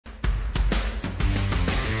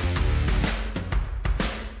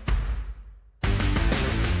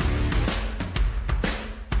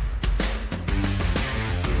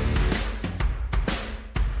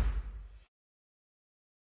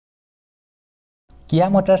Kia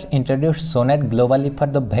Motors introduced Sonet globally for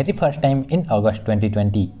the very first time in August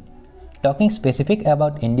 2020. Talking specific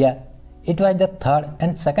about India, it was the third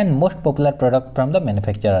and second most popular product from the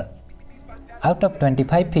manufacturer. Out of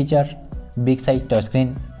 25 features, big size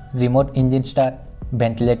touchscreen, remote engine start,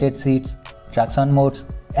 ventilated seats, traction modes,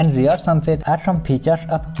 and rear sunset are some features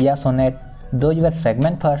of Kia Sonet. Those were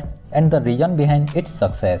segment first and the reason behind its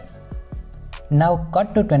success. Now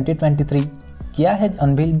cut to 2023, Kia has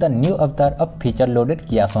unveiled the new avatar of feature-loaded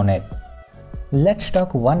Kia Sonet. Let's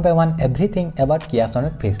talk one by one everything about Kia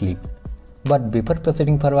Sonet Facelift. But before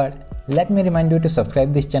proceeding forward, let me remind you to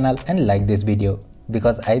subscribe this channel and like this video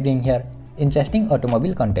because I bring here interesting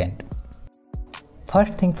automobile content.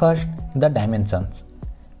 First thing first, the dimensions.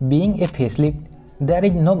 Being a facelift, there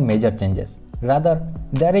is no major changes. Rather,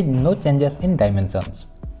 there is no changes in dimensions.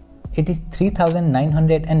 It is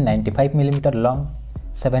 3995mm long,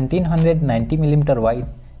 1790mm wide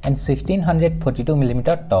and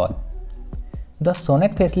 1642mm tall. The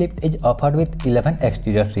Sonet Facelift is offered with 11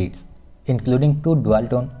 exterior seats, including 2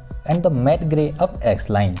 dual-tone and the matte grey of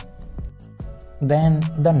X-Line. Then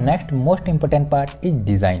the next most important part is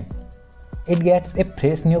design. It gets a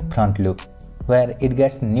fresh new front look, where it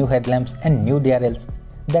gets new headlamps and new DRLs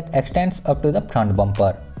that extends up to the front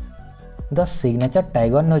bumper. The signature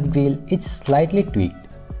Tiger nose grille is slightly tweaked,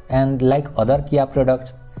 and like other Kia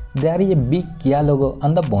products, there is a big Kia logo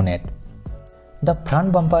on the bonnet. The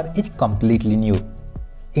front bumper is completely new.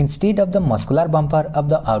 Instead of the muscular bumper of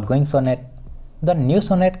the outgoing Sonet, the new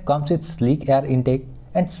Sonet comes with sleek air intake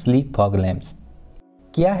and sleek fog lamps.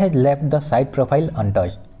 Kia has left the side profile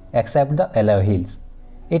untouched, except the alloy wheels.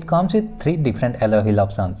 It comes with 3 different alloy wheel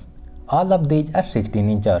options. All of these are 16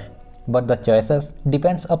 inches, but the choices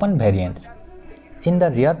depends upon variants. In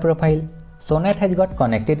the rear profile, Sonet has got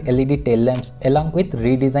connected LED tail lamps along with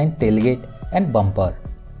redesigned tailgate and bumper.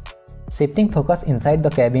 Shifting focus inside the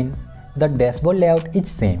cabin, the dashboard layout is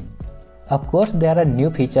same. Of course, there are new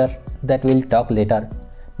features that we'll talk later,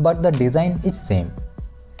 but the design is same.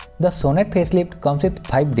 The Sonet Facelift comes with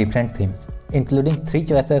 5 different themes, including 3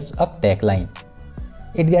 choices of tagline.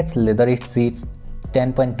 It gets leather-seated seats,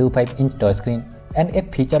 10.25-inch touchscreen, and a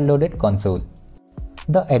feature-loaded console.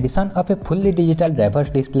 The addition of a fully digital driver's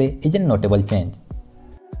display is a notable change.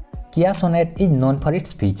 Kia Sonet is known for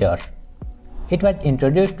its features. It was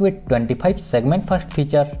introduced with 25 segment-first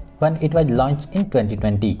features when it was launched in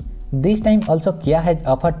 2020. This time also Kia has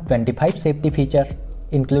offered 25 safety features,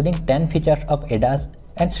 including 10 features of ADAS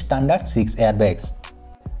and standard 6 airbags.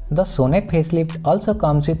 The Sonet Facelift also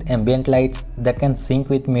comes with ambient lights that can sync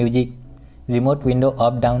with music, remote window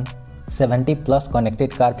up-down, 70+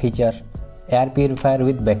 connected car features, air purifier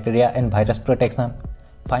with bacteria and virus protection,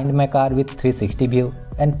 Find My Car with 360 view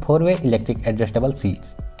and 4-way electric adjustable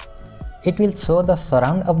seats. It will show the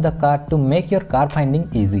surround of the car to make your car finding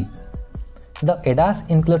easy. The ADAS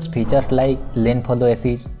includes features like lane follow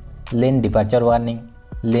assist, lane departure warning,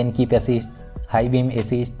 lane keep assist, high beam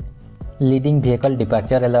assist, leading vehicle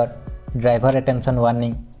departure alert, driver attention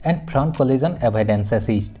warning, and front collision avoidance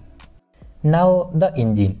assist. Now the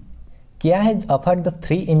engine. Kia has offered the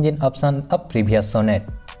 3 engine option of previous Sonet.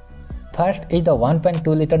 First is the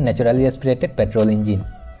 1.2-liter naturally aspirated petrol engine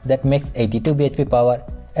that makes 82 bhp power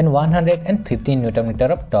and 115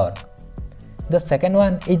 Nm of torque. The second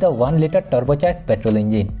one is the 1-liter turbocharged petrol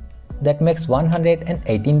engine that makes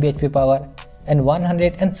 118 bhp power and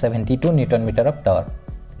 172 Nm of torque.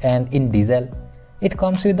 And in diesel, it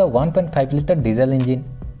comes with the 1.5-liter diesel engine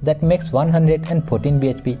that makes 114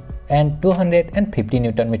 bhp and 250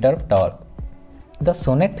 Nm of torque. The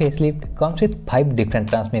Sonet Facelift comes with 5 different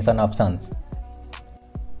transmission options.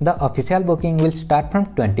 The official booking will start from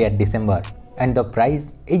 20th December and the price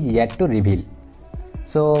is yet to reveal.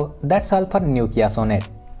 So that's all for new Kia Sonet.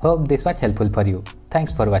 Hope this was helpful for you.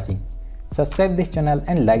 Thanks for watching. Subscribe this channel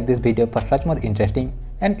and like this video for such more interesting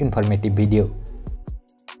and informative video.